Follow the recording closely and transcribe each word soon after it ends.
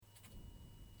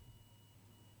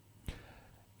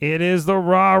It is the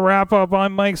Raw Wrap Up.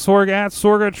 I'm Mike Sorg at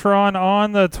Sorgatron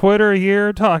on the Twitter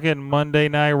here, talking Monday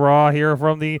Night Raw here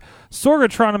from the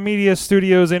Sorgatron Media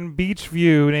Studios in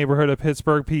Beachview, neighborhood of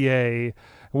Pittsburgh, PA.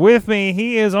 With me,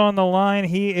 he is on the line.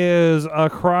 He is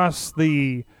across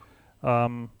the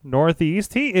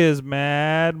Northeast. He is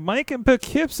Mad Mike in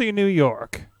Poughkeepsie, New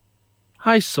York.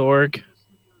 Hi, Sorg.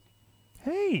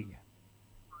 Hey.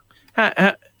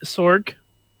 Sorg.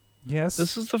 Yes.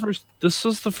 This was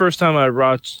the first time I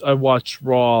watched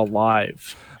Raw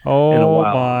live. Oh in a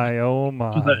while. Oh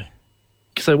my.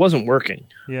 Because I wasn't working.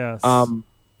 Yes.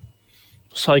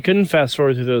 So I couldn't fast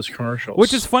forward through those commercials.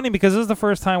 Which is funny because this is the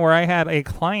first time where I had a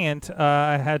client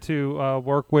I had to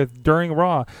work with during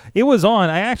Raw. It was on.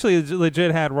 I actually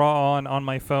legit had Raw on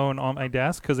my phone on my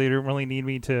desk because they didn't really need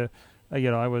me to. I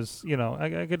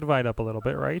could divide up a little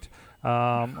bit, right?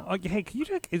 Hey, can you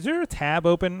check? Is there a tab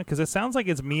open? Because it sounds like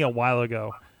it's me a while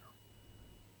ago.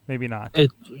 Maybe not.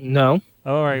 No.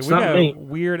 All right, it's we got me.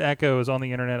 Weird echoes on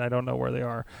the internet. I don't know where they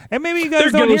are, and maybe you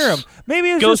guys don't hear them.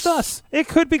 Maybe it's just us. It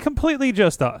could be completely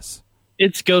just us.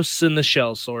 It's ghosts in the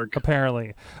shell, Sorg.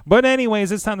 Apparently, but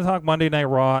anyways, it's time to talk Monday Night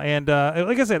Raw, and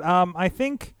like I said, I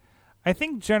think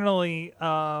generally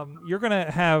you're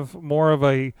gonna have more of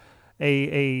a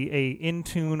in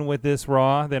tune with this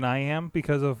Raw than I am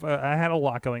because of I had a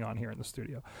lot going on here in the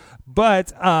studio.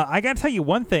 But I got to tell you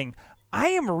one thing. I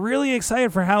am really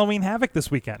excited for Halloween Havoc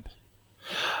this weekend.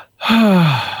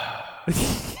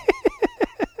 Sorg.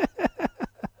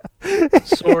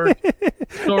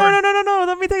 No.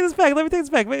 Let me take this back. Maybe it's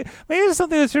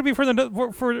something that should be for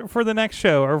the next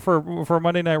show or for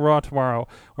Monday Night Raw tomorrow,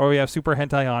 where we have Super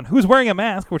Hentai on, who's wearing a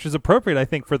mask, which is appropriate, I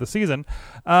think, for the season.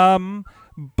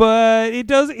 But it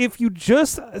does, if you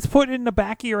just put it in the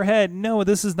back of your head, no,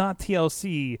 this is not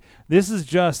TLC. This is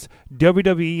just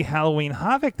WWE Halloween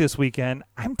Havoc this weekend.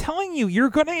 I'm telling you, you're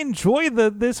going to enjoy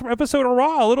this episode of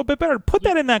Raw a little bit better. Put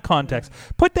that in that context.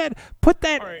 Put that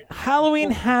right.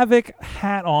 Halloween Havoc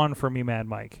hat on for me, Mad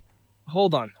Mike.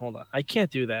 Hold on. I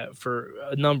can't do that for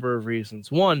a number of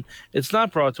reasons. One, it's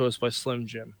not brought to us by Slim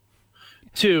Jim.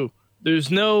 Two,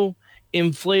 there's no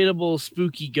inflatable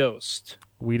spooky ghost.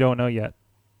 We don't know yet.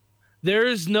 There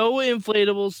is no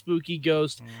inflatable spooky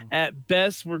ghost. At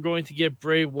best, we're going to get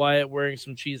Bray Wyatt wearing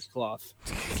some cheesecloth.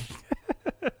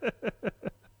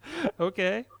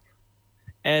 Okay.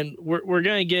 And we're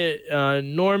going to get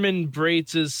Norman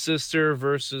Brates' sister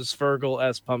versus Fergal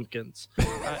S. Pumpkins.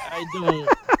 I don't...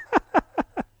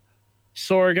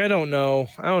 Sorg, I don't know.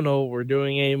 I don't know what we're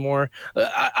doing anymore.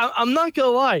 I'm not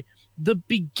going to lie. The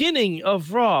beginning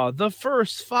of Raw, the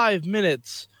first 5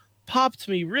 minutes, popped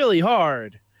me really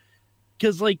hard.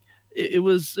 Because it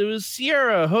was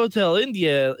Sierra, Hotel,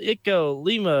 India, Echo,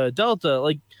 Lima,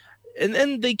 Delta, and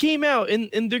then they came out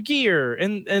in their gear,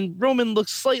 and Roman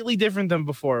looked slightly different than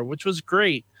before, which was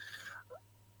great.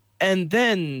 And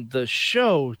then the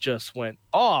show just went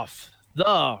off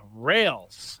the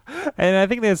rails. And I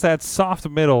think there's that soft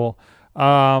middle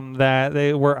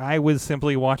where I was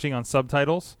simply watching on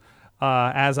subtitles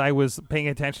as I was paying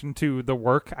attention to the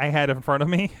work I had in front of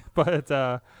me,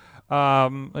 but.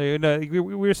 We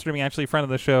were streaming. Actually, friend of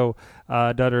the show,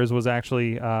 Dutters, was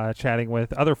actually chatting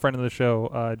with other friend of the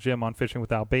show, Jim, on Fishing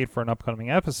Without Bait for an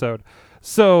upcoming episode.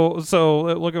 So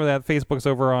look at that. Facebook's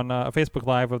over on Facebook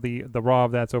Live of the Raw.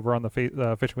 That's over on the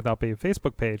Fishing Without Bait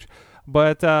Facebook page.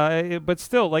 But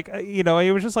still,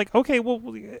 it was just like, okay, well,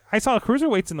 I saw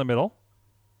cruiserweights in the middle.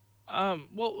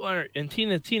 And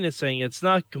Tina's saying it's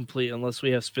not complete unless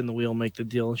we have Spin the Wheel, Make the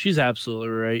Deal, and she's absolutely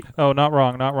right. Oh, not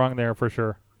wrong there for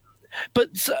sure. But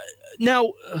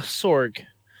now, Sorg,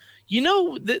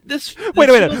 this. Wait! We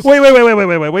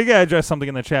gotta address something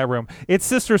in the chat room. It's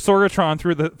Sister Sorgatron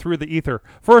through the ether.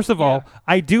 First of all,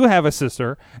 I do have a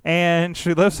sister, and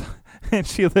she lives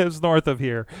north of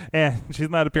here, and she's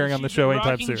not appearing on the show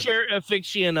anytime soon. She's a rocking chair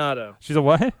aficionado. She's a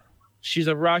what? She's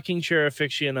a rocking chair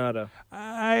aficionado.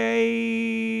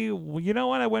 You know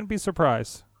what? I wouldn't be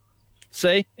surprised.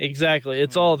 Say exactly.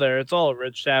 It's all there. It's all a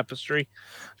rich tapestry.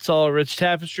 It's all a rich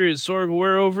tapestry that Sorg will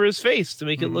wear over his face to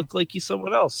make it look like he's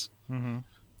someone else. Mm-hmm.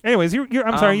 Anyways,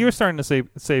 I'm sorry. You were starting to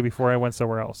say before I went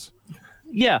somewhere else.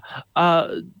 Yeah.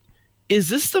 Is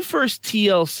this the first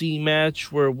TLC match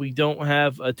where we don't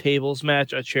have a tables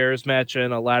match, a chairs match,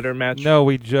 and a ladder match? No,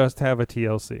 we just have a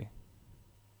TLC.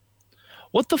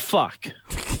 What the fuck?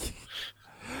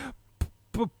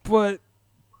 But.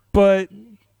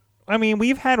 I mean,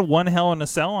 we've had one Hell in a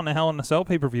Cell on a Hell in a Cell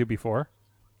pay-per-view before.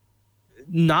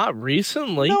 Not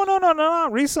recently. No,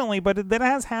 not recently, but that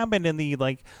has happened in the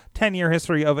 10-year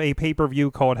history of a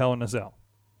pay-per-view called Hell in a Cell.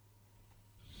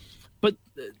 But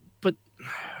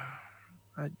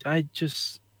I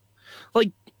just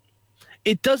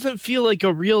it doesn't feel like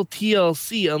a real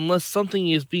TLC unless something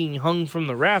is being hung from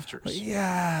the rafters.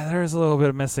 Yeah, there's a little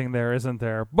bit missing there, isn't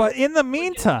there? But in the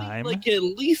meantime, at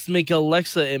least make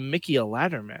Alexa and Mickey a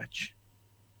ladder match.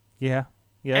 Yeah,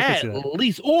 I can see At that.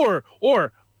 least, or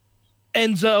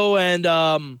Enzo and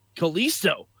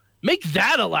Kalisto, make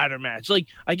that a ladder match. Like,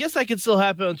 I guess that could still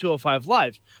happen on 205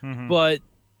 Live, but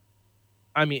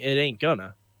I mean, it ain't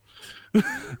gonna.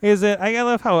 Is it? I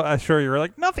love how sure you're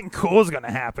like nothing cool is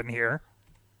gonna happen here.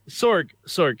 Sorg,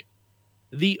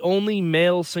 the only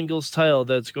male singles title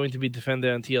that's going to be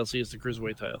defended on TLC is the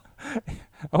Cruiserweight title.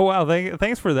 Oh wow,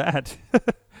 thanks for that.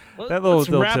 Let's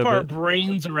wrap our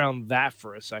brains around that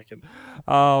for a second.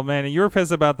 Oh man, you were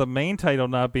pissed about the main title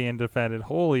not being defended.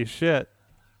 Holy shit!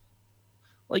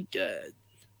 Like,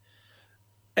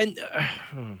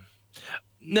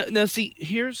 now see,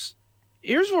 here's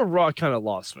where Raw kind of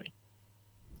lost me.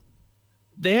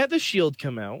 They had the Shield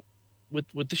come out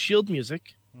with the Shield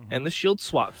music and the Shield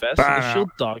SWAT Fest and the Shield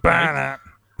Dog. All right,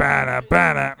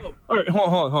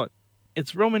 hold on.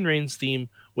 It's Roman Reigns' theme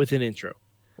with an intro.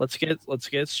 Let's get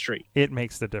it straight. It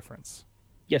makes the difference.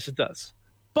 Yes, it does.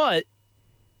 But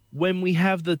when we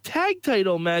have the tag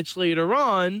title match later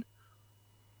on,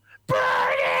 burn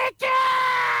it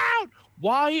down!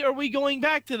 Why are we going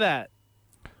back to that?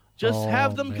 Just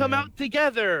have them come out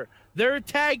together. They're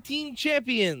tag team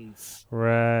champions.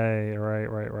 Right.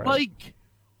 Like,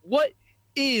 what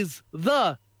is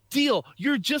the deal?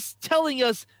 You're just telling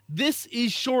us this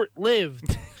is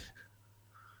short-lived.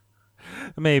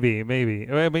 Maybe,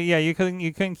 but yeah, you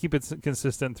couldn't keep it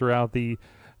consistent throughout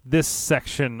this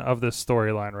section of this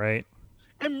storyline, right?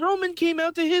 And Roman came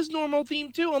out to his normal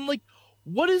theme too. I'm like,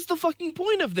 what is the fucking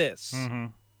point of this?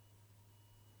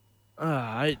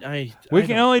 We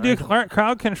can only do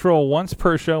crowd control once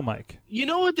per show, Mike. You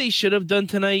know what they should have done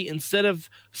tonight? Instead of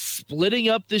splitting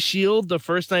up the Shield the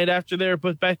first night after they were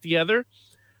put back together,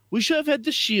 we should have had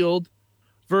the Shield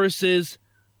versus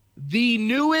the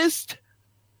newest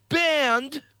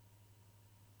band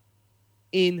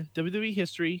in WWE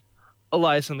history,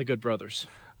 Elias and the Good Brothers.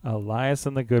 Elias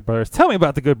and the Good Brothers. Tell me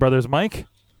about the Good Brothers, Mike.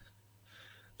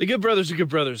 The Good Brothers are Good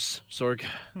Brothers, Sorg.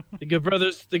 The Good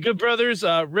Brothers,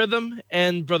 Rhythm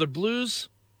and Brother Blues.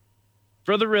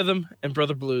 Brother Rhythm and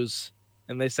Brother Blues.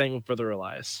 And they sang with Brother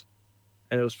Elias.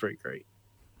 And it was pretty great.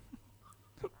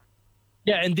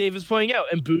 Yeah, and Dave is pointing out,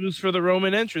 and boos for the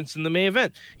Roman entrance in the main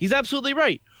event. He's absolutely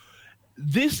right.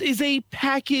 This is a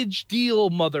package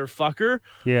deal, motherfucker.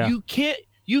 Yeah.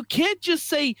 You can't just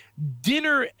say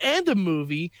dinner and a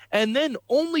movie and then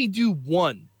only do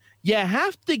one. You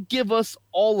have to give us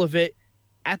all of it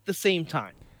at the same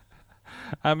time.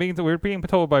 We're being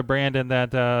told by Brandon that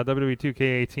WWE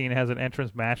 2K18 has an entrance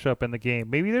matchup in the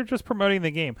game. Maybe they're just promoting the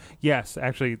game. Yes,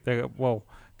 actually,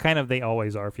 kind of they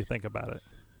always are if you think about it.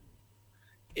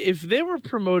 If they were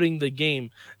promoting the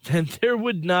game, then there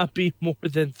would not be more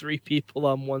than 3 people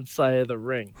on one side of the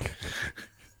ring.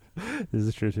 This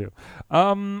is true too.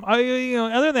 Other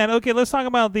than that, okay, let's talk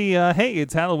about the hey,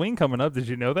 it's Halloween coming up. Did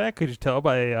you know that? Could you tell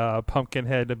by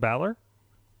Pumpkinhead Balor?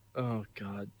 Oh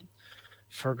God,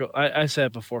 Fergal! I said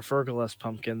it before. Fergal-less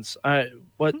pumpkins.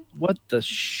 What the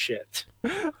shit?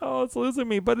 Oh, it's losing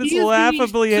me, but it's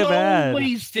laughably bad.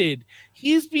 Wasted.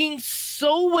 He is being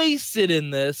so wasted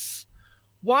in this.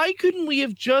 Why couldn't we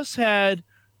have just had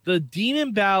the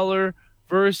Demon Balor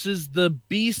versus the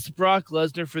Beast Brock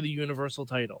Lesnar for the Universal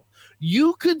title?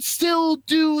 You could still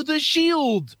do the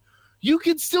Shield. You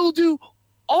could still do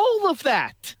all of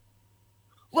that.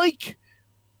 Like,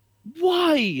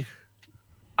 why?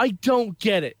 I don't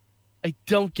get it. I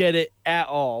don't get it at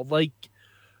all. Like,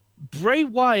 Bray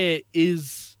Wyatt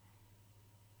is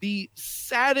the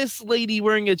saddest lady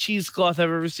wearing a cheesecloth I've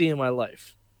ever seen in my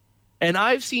life. And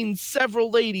I've seen several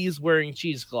ladies wearing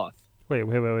cheesecloth. Wait.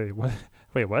 What?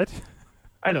 Wait, what?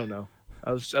 I don't know.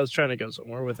 I was trying to go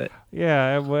somewhere with it.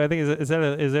 Yeah, well, I think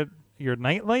is it your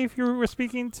nightlife you were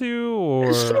speaking to,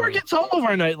 or Sorg gets all of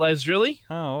our nightlives, really.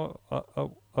 Oh,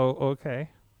 okay.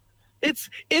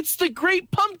 It's the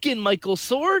Great Pumpkin, Michael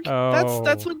Sorg. Oh.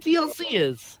 That's what DLC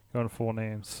is. Going full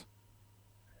names.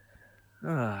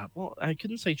 Well, I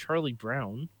couldn't say Charlie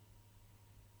Brown.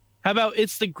 How about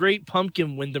it's the Great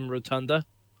Pumpkin, Wyndham Rotunda?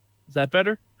 Is that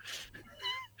better?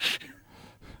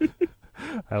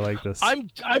 I like this.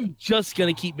 I'm just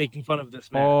gonna keep making fun of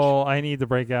this match. Oh, I really need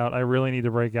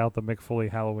to break out the Mick Foley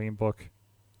Halloween book.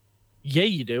 Yeah,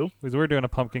 you do. Because we're doing a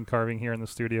pumpkin carving here in the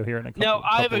studio here in a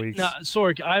couple weeks. Now,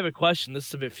 Sorg, I have a question. This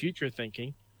is a bit future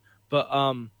thinking, but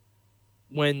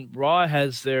when Raw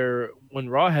has their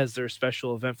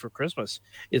special event for Christmas,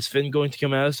 is Finn going to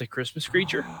come out as a Christmas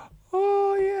creature?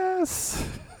 Oh yes.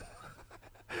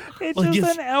 It's Like,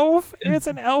 just an elf. It's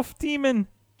an elf demon.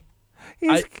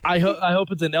 I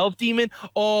hope it's an elf demon.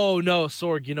 Oh no,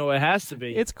 Sorg, you know it has to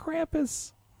be. It's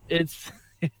Krampus. It's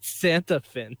Santa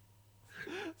Finn.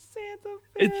 Santa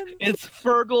Finn. It's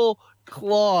Fergal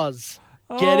Claus.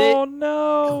 Get it? Oh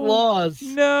no. Claus.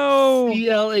 No.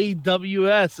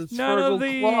 CLAWS. It's None Fergal of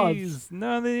these. Claus.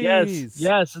 None of these.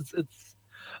 Yes. It's.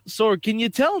 Sorg, can you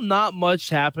tell not much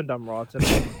happened on Raw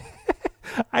tonight?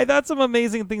 I thought some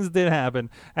amazing things did happen.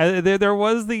 There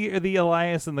was the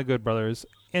Elias and the Good Brothers.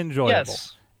 Enjoyable.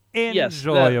 Yes.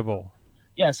 Enjoyable.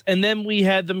 Yes, and then we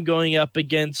had them going up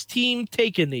against Team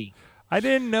Take a Knee. I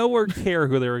didn't know or care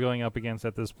who they were going up against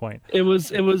at this point. It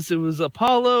was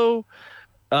Apollo,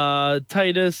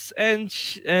 Titus,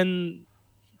 and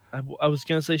I was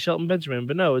gonna say Shelton Benjamin,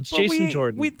 but no, it's Jason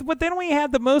Jordan. But then we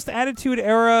had the most Attitude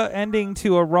Era ending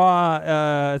to a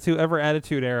Raw to ever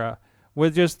Attitude Era,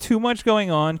 with just too much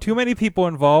going on, too many people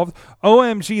involved.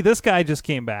 OMG, this guy just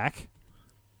came back.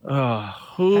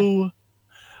 Who?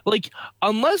 Like,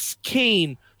 unless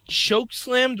Kane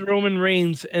chokeslammed Roman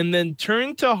Reigns and then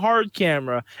turned to hard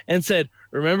camera and said,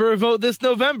 "Remember to vote this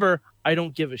November," I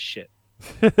don't give a shit.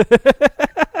 Please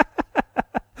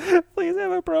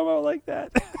have a promo like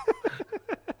that.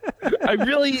 I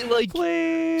really like.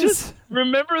 Please just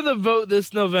remember the vote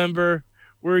this November,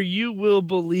 where you will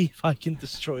believe I can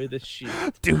destroy this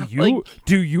shield. Do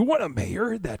you want a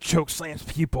mayor that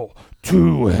chokeslams people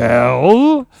to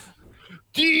hell?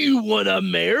 Do you want a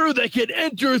mayor that can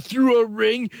enter through a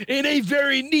ring in a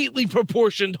very neatly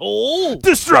proportioned hole?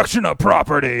 Destruction of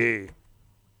property.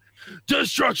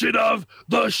 Destruction of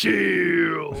the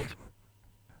shield.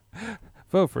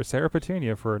 Vote for Sarah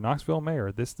Petunia for Knoxville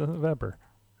mayor this November.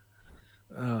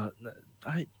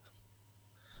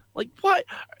 What?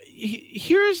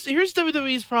 Here's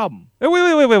WWE's problem.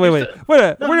 Wait.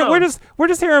 We're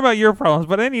just hearing about your problems,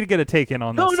 but I need to get a take in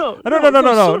on this. No.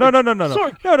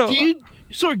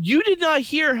 Sorg, you did not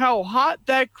hear how hot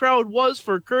that crowd was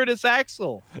for Curtis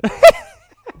Axel.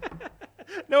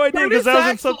 No, I did, because I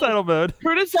was in subtitle mode.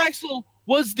 Curtis Axel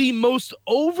was the most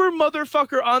over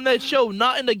motherfucker on that show,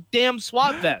 not in a damn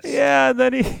SWAT vest. Yeah,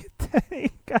 then he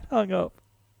got hung up.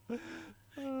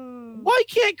 Why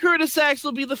can't Curtis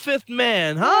Axel be the fifth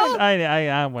man, huh?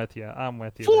 I'm with you.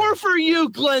 4 for you,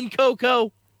 Glenn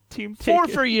Coco. Team 4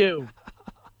 for you.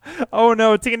 Oh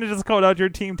no, Tina just called out your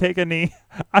Team Take a Knee.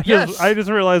 I just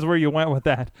realized where you went with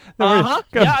that. Yeah,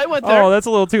 I went there. Oh, that's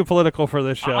a little too political for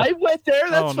this show. I went there.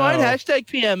 That's fine. No. Hashtag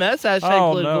PMS.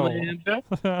 Hashtag political.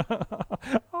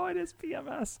 Oh, it is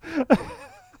PMS.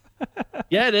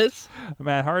 Yeah, it is.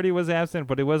 Matt Hardy was absent,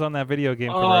 but he was on that video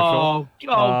game commercial.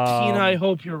 Tina, I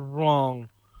hope you're wrong.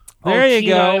 There you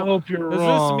Tina, go. I hope you're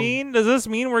wrong. Does this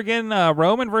mean we're getting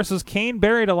Roman versus Kane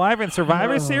buried alive in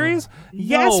Survivor Series?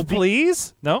 Yes,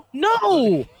 please. No?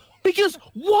 No. Because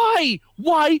why?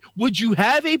 Why would you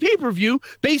have a pay-per-view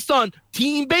based on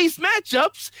team-based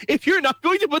matchups if you're not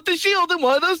going to put the Shield in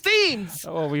one of those teams?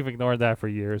 Oh, we've ignored that for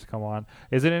years. Come on.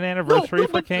 Is it an anniversary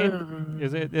for Kane?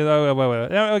 Is it? Wait.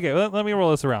 Okay, let me roll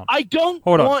this around.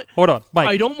 Hold on, Mike.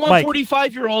 I don't want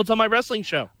 45-year-olds on my wrestling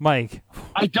show. Mike.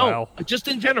 I don't. Well, just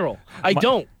in general. I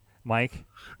don't. Mike.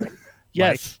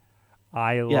 Yes. Mike,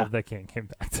 I love that Kane came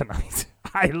back tonight.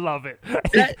 I love it.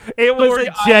 It was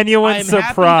a genuine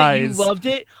surprise. Happy that you loved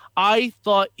it. I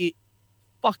thought it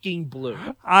fucking blew.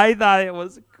 I thought it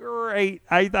was great.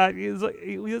 I thought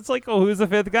it's like, oh, who's the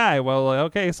fifth guy? Well,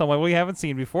 okay, someone we haven't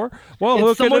seen before. Well, it's who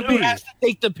could someone it be? Who has to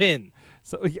take the pin.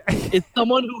 So it's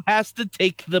someone who has to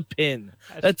take the pin.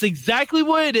 That's exactly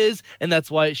what it is, and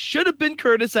that's why it should have been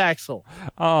Curtis Axel.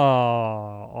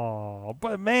 Oh,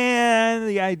 but man,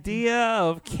 the idea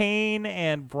of Kane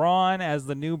and Braun as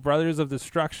the new Brothers of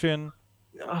Destruction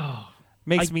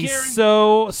makes me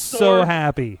so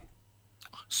happy.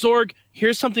 Sorg,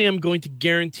 here's something I'm going to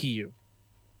guarantee you.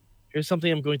 And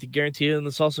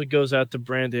this also goes out to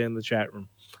Brandon in the chat room.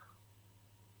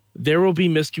 There will be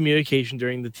miscommunication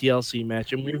during the TLC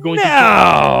match, and we're going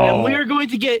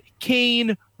to get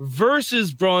Kane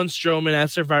versus Braun Strowman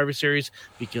at Survivor Series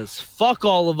because fuck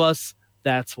all of us.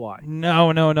 That's why. No.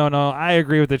 I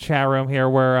agree with the chat room here,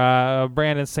 where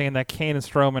Brandon's saying that Kane and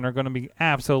Strowman are going to be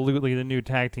absolutely the new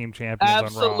tag team champions.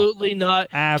 Absolutely on Raw. not.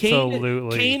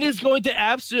 Absolutely. Kane is going to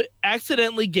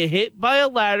accidentally get hit by a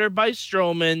ladder by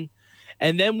Strowman,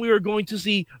 and then we are going to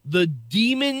see the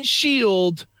Demon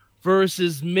Shield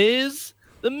versus Miz,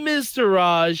 the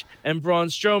Miztourage, and Braun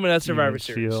Strowman at Survivor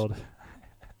Series. Shield.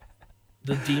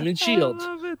 The Demon Shield.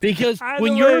 Because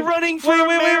when you're running for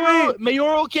a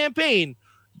mayoral campaign,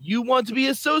 you want to be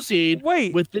associated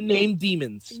with the name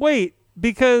Demons. Wait,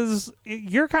 because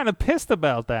you're kind of pissed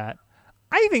about that.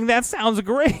 I think that sounds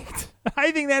great.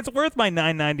 I think that's worth my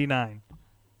 $9.99.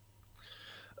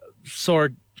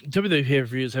 Sorg, WWE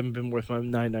reviews haven't been worth my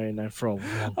 $9.99 for a long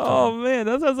time. Oh man,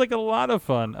 that sounds like a lot of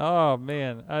fun. Oh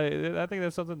man, I think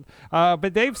that's something.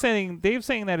 But Dave's saying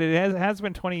that it has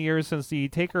been 20 years since the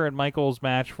Taker and Michaels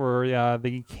match for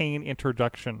the Kane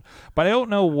introduction. But I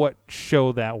don't know what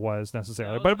show that was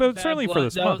necessarily. But certainly for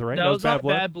this month, right? That was on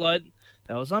Bad Blood.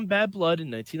 That was on Bad Blood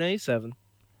in 1997,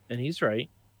 and he's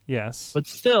right. Yes, but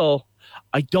still,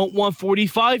 I don't want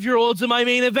 45-year-olds in my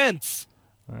main events.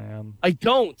 I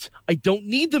don't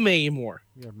need them anymore.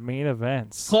 Your main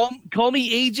events. Call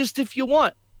me ageist if you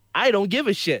want. I don't give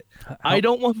a shit. I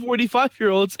don't want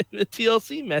 45-year-olds in a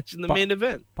TLC match in the main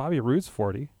event. Bobby Roode's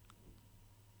 40.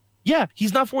 Yeah,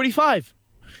 he's not 45.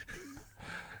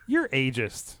 You're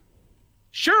ageist.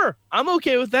 Sure, I'm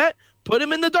okay with that. Put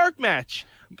him in the dark match.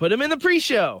 Put him in the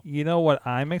pre-show. You know what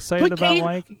I'm excited about,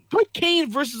 Mike? Put Kane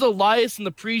versus Elias in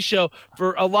the pre-show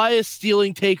for Elias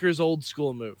stealing Taker's old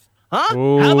school move. Huh?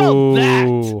 Ooh. How about that?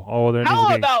 Oh,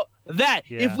 How about that?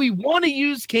 Yeah. If we want to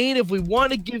use Kane, if we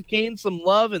want to give Kane some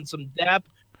love and some dap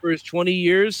for his 20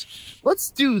 years, let's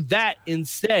do that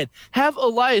instead. Have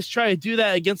Elias try to do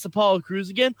that against Apollo Crews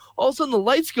again. All of a sudden, the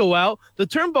lights go out, the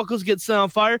turnbuckles get set on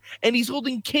fire, and he's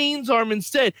holding Kane's arm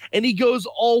instead, and he goes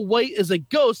all white as a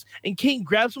ghost, and Kane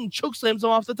grabs him and chokeslams him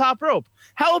off the top rope.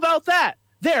 How about that?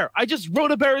 There, I just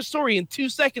wrote a better story in 2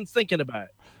 seconds thinking about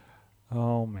it.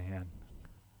 Oh, man.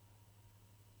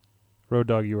 Road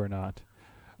Dogg, you are not.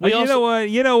 You know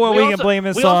what we can blame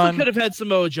this on? We also could have had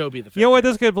Samoa Joe be the fifth. You know what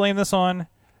this could blame this on?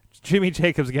 Jimmy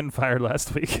Jacobs getting fired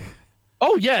last week.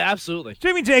 Oh, yeah, absolutely.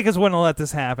 Jimmy Jacobs wouldn't have let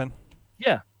this happen.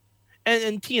 Yeah.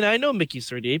 And Tina, I know Mickey's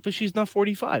 38, but she's not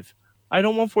 45. I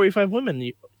don't want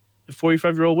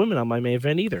 45-year-old women on my main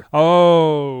event either.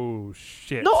 Oh,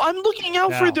 shit. No, I'm looking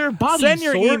out for their bodies. Send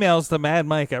your emails to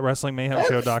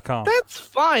madmike@wrestlingmayhemshow.com. That's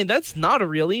fine. That's not a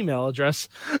real email address.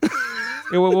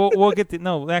 We'll get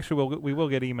we will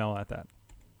get email at that.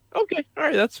 Okay, all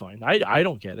right, that's fine. I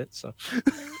don't get it, so.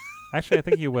 Actually, I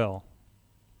think you will.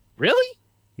 Really?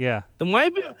 Yeah. Then why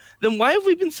have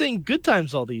we been saying good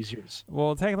times all these years?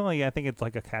 Well, technically, I think it's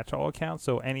like a catch-all account,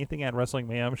 so anything at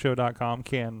WrestlingMayhemShow.com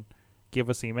can give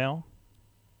us email.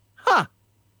 Huh.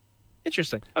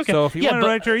 Interesting. Okay. So if you want to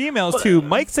write your emails to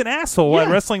Mike's an asshole at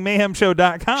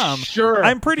WrestlingMayhemShow.com, sure.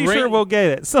 I'm pretty sure we'll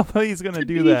get it. Somebody's going to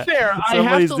do that. Fair,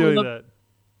 Somebody's doing that.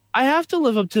 I have to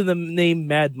live up to the name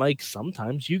Mad Mike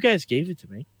sometimes. You guys gave it to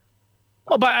me.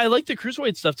 Oh, but I like the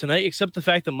Cruiserweight stuff tonight, except the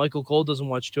fact that Michael Cole doesn't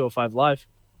watch 205 Live.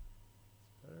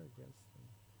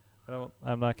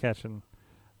 I'm not catching.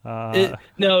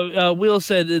 Will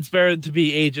said it's better to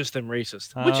be ageist than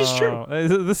racist, which is true.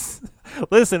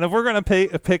 Listen, if we're going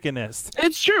to pick an ist,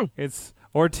 it's true.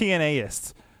 Or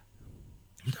TNA-ist.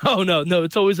 No,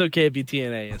 it's always okay to be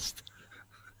TNA-ist.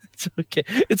 It's okay.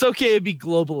 It's okay to be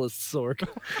globalist, Sorg.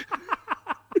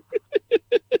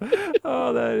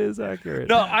 Oh, that is accurate.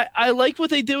 No, I like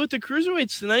what they did with the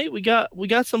Cruiserweights tonight. We got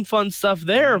some fun stuff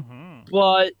there,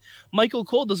 but Michael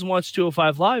Cole doesn't watch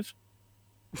 205 Live.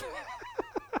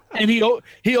 And he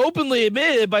openly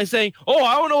admitted it by saying, "Oh,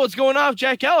 I don't know what's going on with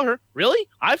Jack Gallagher." Really?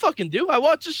 I fucking do. I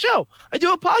watch the show. I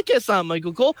do a podcast on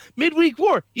Michael Cole, Midweek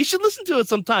War. You should listen to it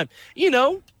sometime.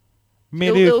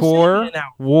 Midweek War.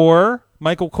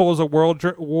 Michael Cole's a World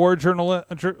War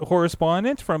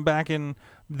correspondent from back in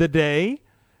the day.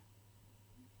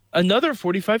 Another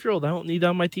 45-year-old I don't need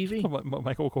on my TV.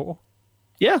 Michael Cole?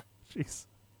 Yeah. Jeez.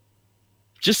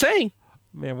 Just saying.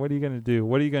 Man, what are you going to do?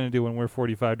 What are you going to do when we're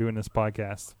 45 doing this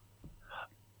podcast?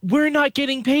 We're not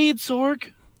getting paid,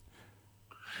 Sorg.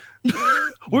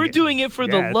 We're doing it for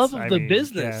the love of the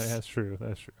business. Yeah, that's true.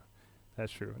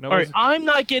 All right, I'm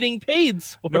not getting paid,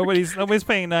 Sorg. Nobody's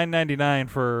paying $9.99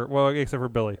 for, well, except for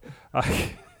Billy.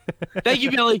 Thank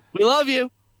you, Billy. We love you.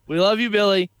 We love you,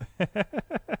 Billy.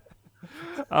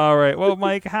 All right. Well,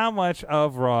 Mike, how much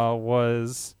of Raw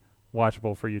was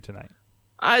watchable for you tonight?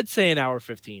 I'd say an hour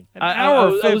 15. An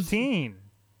hour 15?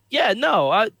 Yeah, no.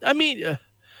 I mean,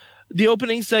 the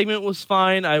opening segment was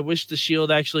fine. I wish the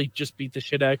Shield actually just beat the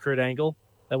shit out of Kurt Angle.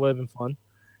 That would have been fun.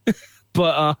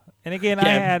 But and again,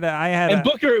 yeah, I had and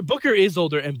Booker is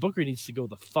older, and Booker needs to go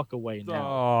the fuck away now.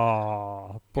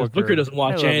 Oh, Booker doesn't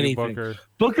watch anything.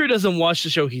 Booker doesn't watch the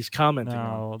show he's commenting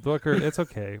on. No, Booker, it's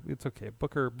okay. It's okay.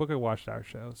 Booker watched our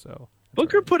show, so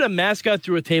Booker put a mascot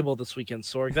through a table this weekend,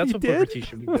 Sorg. That's what Booker T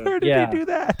should be doing. Where did he do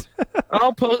that?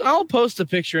 I'll post a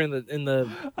picture in the.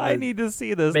 I need to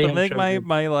see this to make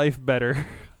my life better.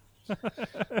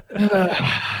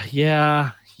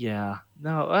 Yeah.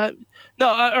 All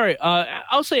right.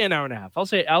 I'll say an hour and a half. I'll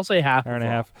say half. Hour and a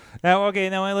half. Now, okay.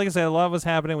 Now, like I said, a lot was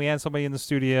happening. We had somebody in the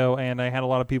studio, and I had a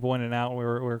lot of people in and out. And we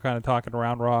were kind of talking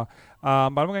around Raw. But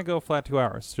I'm going to go flat 2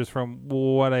 hours, just from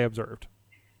what I observed.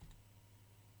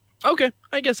 Okay,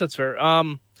 I guess that's fair.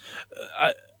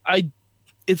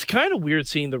 It's kind of weird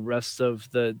seeing the rest of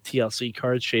the TLC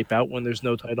cards shape out when there's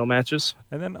no title matches.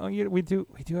 And then we do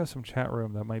have some chat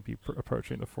room that might be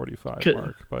approaching the 45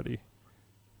 mark, buddy.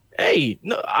 Hey,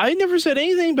 no, I never said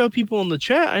anything about people in the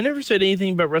chat. I never said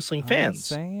anything about wrestling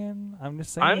fans. I'm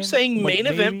just saying. I'm saying main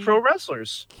event pro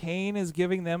wrestlers. Kane is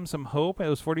giving them some hope.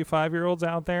 Those 45-year-olds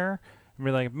out there, and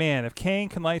be like, man, if Kane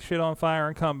can light shit on fire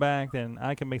and come back, then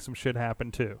I can make some shit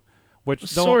happen too.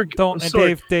 Which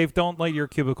Dave, don't light your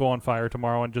cubicle on fire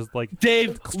tomorrow and just like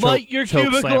light your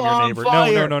cubicle on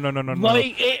fire. No.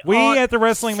 We at the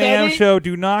Wrestling Mayhem Show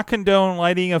do not condone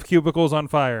lighting of cubicles on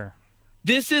fire.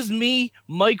 This is me,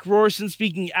 Mike Rorson,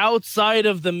 speaking outside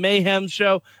of the Mayhem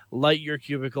Show. Light your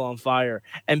cubicle on fire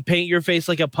and paint your face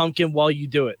like a pumpkin while you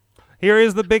do it. Here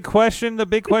is the big question. The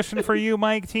big question for you,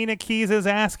 Mike. Tina Keys is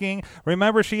asking.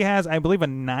 Remember, she has, I believe, a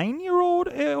 9-year-old.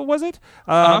 Was it?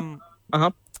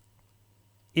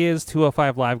 Is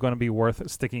 205 Live going to be worth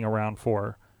sticking around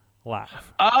for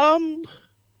live? Well,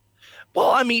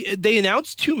 I mean, they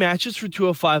announced 2 matches for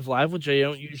 205 Live, which I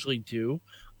don't usually do.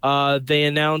 They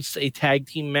announced a tag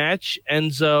team match,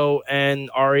 Enzo and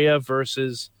Arya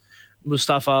versus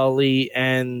Mustafa Ali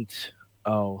and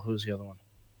who's the other one?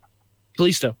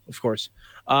 Kalisto, of course.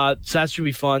 So that should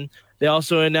be fun. They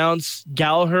also announced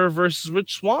Gallagher versus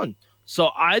Rich Swann.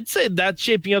 So I'd say that's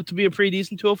shaping up to be a pretty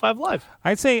decent 205 Live.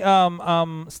 I'd say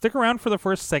stick around for the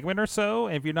first segment or so.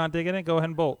 If you're not digging it, go ahead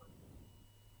and bolt.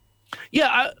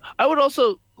 Yeah, I would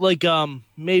also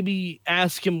maybe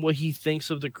ask him what he thinks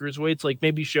of the cruiserweights. Like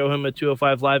maybe show him a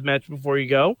 205 Live match before you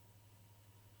go.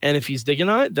 And if he's digging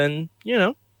on it, then,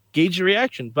 gauge your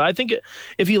reaction. But I think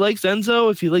if he likes Enzo,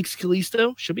 if he likes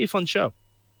Kalisto, should be a fun show.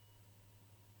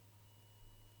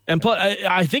 And plus,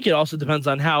 I think it also depends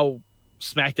on how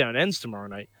SmackDown ends tomorrow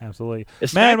night. Absolutely.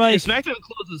 If SmackDown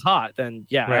closes hot, then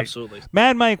yeah, right. Absolutely.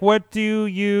 Mad Mike, what do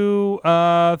you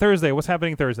Thursday? What's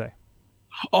happening Thursday?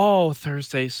 Oh,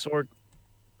 Thursday, Sorg.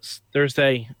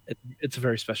 Thursday, it's a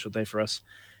very special day for us.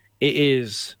 It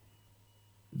is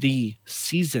the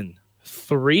season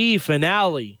 3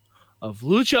 finale of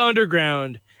Lucha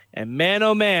Underground, and man,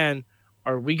 oh man,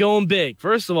 are we going big.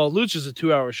 First of all, Lucha's a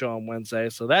 2-hour show on Wednesday,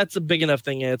 so that's a big enough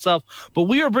thing in itself. But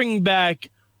we are bringing back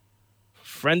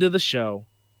friend of the show,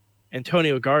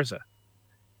 Antonio Garza.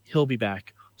 He'll be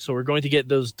back. So we're going to get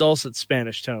those dulcet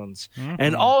Spanish tones. Mm-hmm.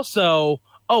 And also,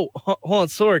 hold on,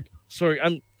 Sorg,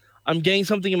 I'm getting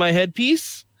something in my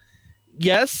headpiece.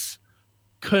 Yes,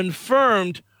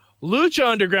 confirmed. Lucha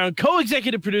Underground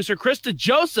co-executive producer Krista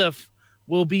Joseph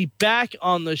will be back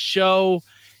on the show.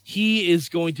 He is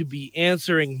going to be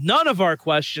answering none of our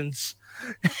questions,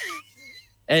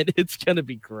 and it's going to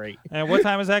be great. And what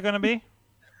time is that going to be?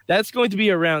 That's going to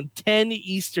be around 10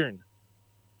 Eastern.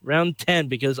 Around 10,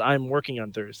 because I'm working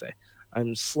on Thursday.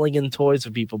 I'm slinging toys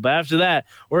for people. But after that,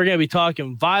 we're going to be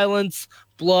talking violence,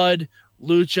 blood,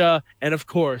 lucha, and of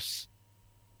course,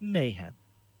 mayhem.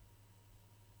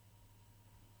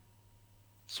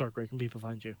 Sorg, where can people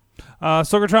find you?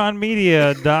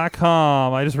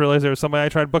 Sorgatronmedia.com. I just realized there was somebody I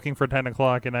tried booking for 10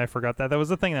 o'clock, and I forgot that was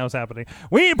the thing that was happening.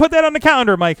 We need to put that on the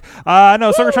calendar, Mike.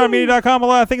 No, Sorgatronmedia.com. A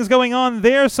lot of things going on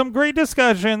there. Some great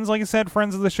discussions. Like I said,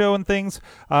 friends of the show and things.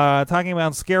 Talking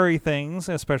about scary things,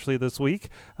 especially this week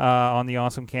on the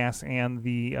Awesome Cast and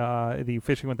the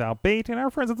Fishing Without Bait and our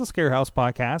friends at the Scare House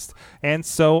podcast, and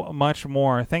so much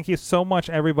more. Thank you so much,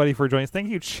 everybody, for joining us. Thank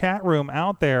you, chat room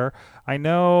out there. I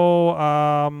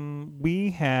know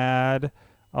we had...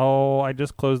 I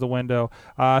just closed the window.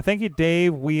 Thank you,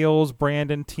 Dave, Wheels,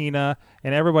 Brandon, Tina,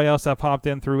 and everybody else that popped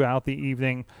in throughout the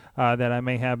evening that I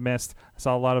may have missed. I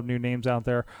saw a lot of new names out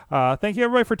there. Thank you,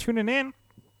 everybody, for tuning in.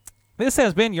 This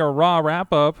has been your Raw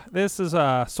Wrap Up. This is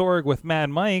Sorg with Mad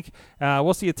Mike.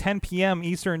 We'll see you 10 p.m.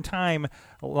 Eastern Time,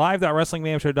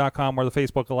 live.wrestlingmayhemshow.com, or the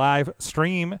Facebook Live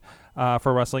stream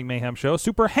for Wrestling Mayhem Show.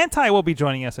 Super Hentai will be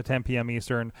joining us at 10 p.m.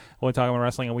 Eastern. We'll be talking about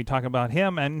wrestling, and we talk about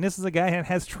him. And this is a guy that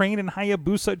has trained in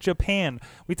Hayabusa, Japan.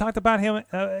 We talked about him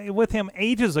with him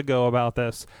ages ago about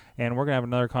this, and we're going to have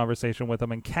another conversation with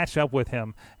him and catch up with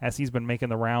him as he's been making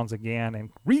the rounds again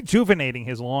and rejuvenating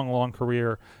his long, long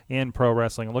career in pro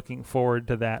wrestling. Looking forward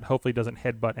to that. Hopefully doesn't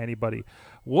headbutt anybody.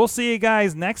 We'll see you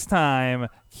guys next time.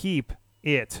 Keep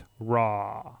it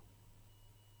raw.